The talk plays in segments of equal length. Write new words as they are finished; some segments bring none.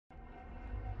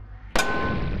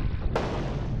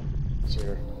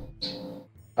here.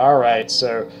 Alright,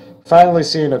 so finally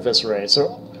seeing Eviscerate.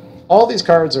 So all these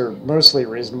cards are mostly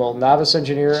reasonable. Novice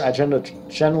Engineer, I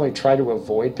generally try to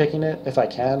avoid picking it if I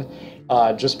can,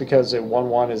 just because a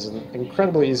 1/1 is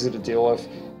incredibly easy to deal with,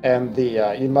 and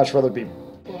you'd much rather be,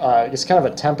 it's kind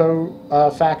of a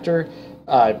tempo factor.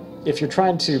 If you're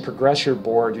trying to progress your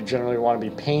board, you generally want to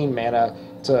be paying mana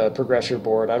to progress your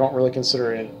board. I don't really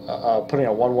consider putting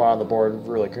a 1/1 on the board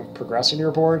really progressing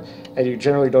your board, and you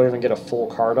generally don't even get a full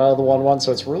card out of the 1/1,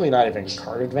 so it's really not even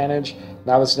card advantage.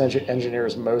 Novice Engineer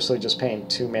is mostly just paying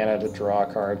 2 mana to draw a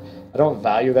card. I don't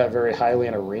value that very highly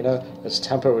in Arena, as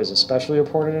tempo is especially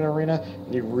important in Arena,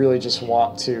 and you really just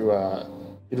want to,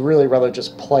 you'd really rather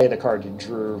just play the card you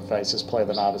drew versus play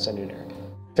the Novice Engineer.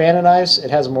 Fan and Ice,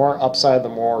 it has more upside the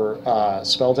more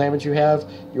spell damage you have.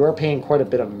 You are paying quite a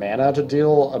bit of mana to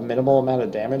deal a minimal amount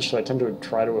of damage, so I tend to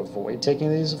try to avoid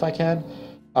taking these if I can.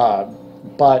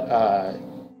 But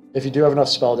if you do have enough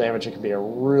spell damage, it can be a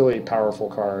really powerful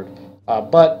card.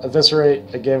 But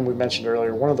Eviscerate, again, we mentioned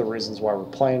earlier, one of the reasons why we're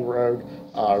playing Rogue,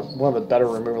 one of the better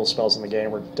removal spells in the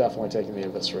game, we're definitely taking the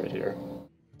Eviscerate here.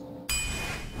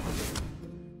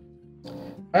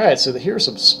 Alright, so here's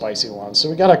some spicy ones. So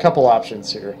we got a couple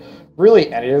options here.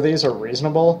 Really, any of these are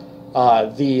reasonable.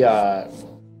 The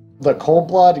Cold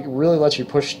Blood really lets you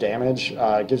push damage,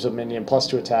 gives a minion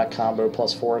 +2 attack combo,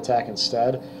 +4 attack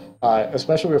instead.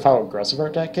 Especially with how aggressive our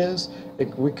deck is,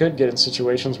 we could get in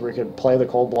situations where we could play the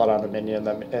Cold Blood on the minion,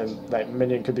 and that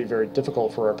minion could be very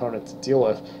difficult for our opponent to deal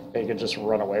with, and you could just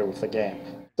run away with the game.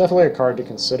 Definitely a card to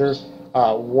consider.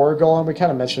 War Golem, we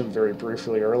kind of mentioned him very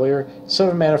briefly earlier.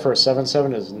 7 mana for a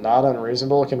 7/7 is not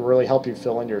unreasonable. It can really help you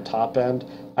fill in your top end.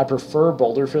 I prefer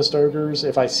Boulder Fist Ogres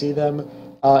if I see them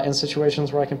in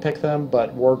situations where I can pick them,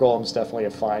 but War Golem's definitely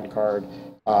a fine card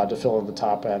to fill in the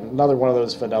top end. Another one of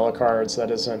those vanilla cards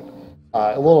that isn't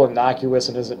a little innocuous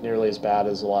and isn't nearly as bad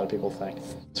as a lot of people think.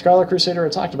 Scarlet Crusader, I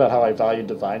talked about how I value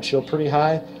Divine Shield pretty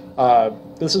high.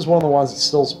 This is one of the ones that's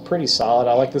still pretty solid.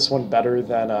 I like this one better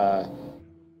than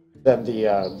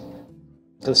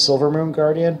the Silver Moon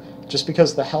Guardian, just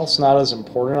because the health's not as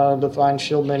important on a Divine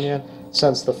Shield minion,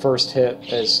 since the first hit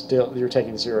is still, you're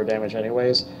taking 0 damage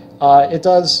anyways.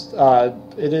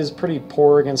 It is pretty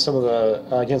poor against some of the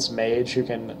against Mage, who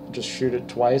can just shoot it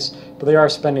twice, but they are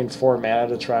spending 4 mana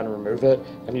to try and remove it,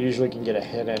 and you usually can get a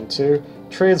hit in too.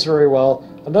 Trades very well.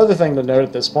 Another thing to note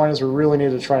at this point is we really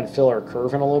need to try and fill our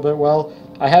curve in a little bit well.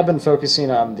 I have been focusing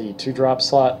on the 2-drop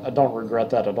slot. I don't regret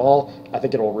that at all. I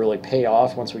think it'll really pay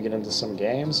off once we get into some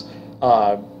games.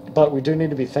 But we do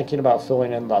need to be thinking about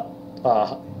filling in the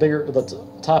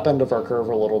top end of our curve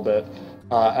a little bit.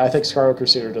 I think Scarlet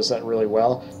Crusader does that really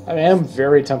well. I am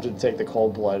very tempted to take the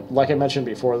Cold Blood. Like I mentioned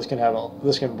before, you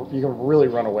can really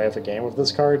run away with a game with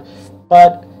this card.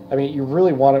 But I mean, you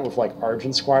really want it with like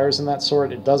Argent Squires and that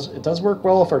sort. It does work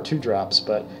well with our 2-drops,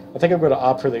 but I think I'm going to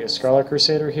opt for the Scarlet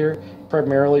Crusader here,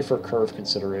 primarily for curve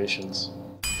considerations.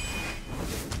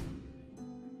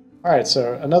 Alright,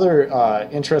 so another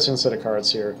interesting set of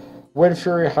cards here. Wind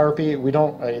Fury Harpy,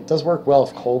 it does work well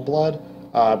with Cold Blood,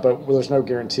 but there's no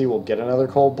guarantee we'll get another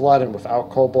Cold Blood, and without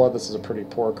Cold Blood, this is a pretty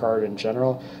poor card in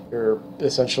general. You're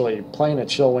essentially playing a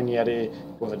Chillwind Yeti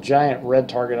with a giant red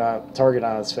target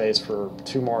on its face for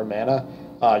 2 more mana.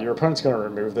 Your opponent's going to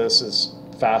remove this as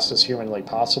fast as humanly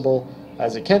possible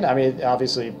as it can. I mean,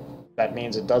 obviously, that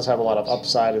means it does have a lot of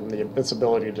upside in its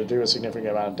ability to do a significant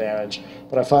amount of damage,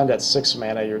 but I find at 6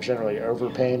 mana you're generally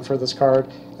overpaying for this card,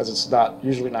 as it's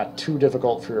usually not too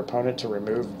difficult for your opponent to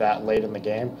remove that late in the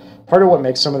game. Part of what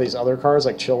makes some of these other cards,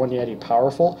 like Chillwind Yeti,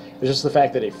 powerful is just the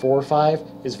fact that a 4/5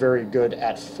 is very good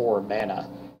at 4 mana.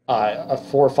 A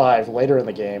 4/5 later in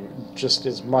the game just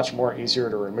is much more easier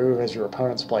to remove, as your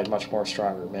opponent's played much more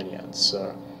stronger minions.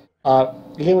 So,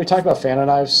 again, we talked about Fan of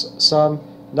Knives some.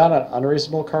 Not an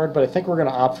unreasonable card, but I think we're going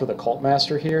to opt for the Cult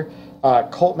Master here.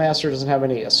 Cult Master doesn't have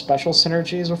any special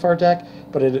synergies with our deck,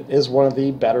 but it is one of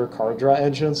the better card draw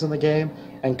engines in the game,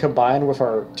 and combined with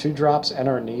our 2-drops and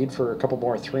our need for a couple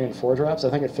more 3 and 4-drops, I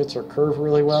think it fits our curve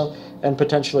really well, and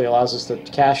potentially allows us to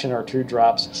cash in our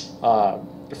 2-drops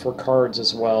for cards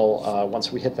as well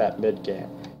once we hit that mid-game.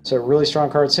 So really strong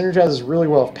card. Synergizes really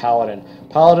well with Paladin.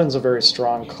 Paladin's a very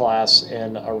strong class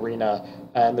in Arena,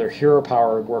 and their hero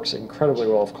power works incredibly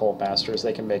well with Cult Masters.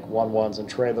 They can make 1/1s and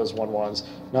trade those 1/1s,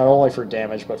 not only for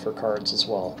damage, but for cards as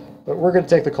well. But we're going to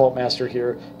take the Cult Master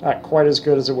here. Not quite as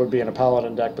good as it would be in a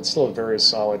Paladin deck, but still a very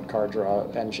solid card draw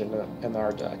engine in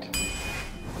our deck.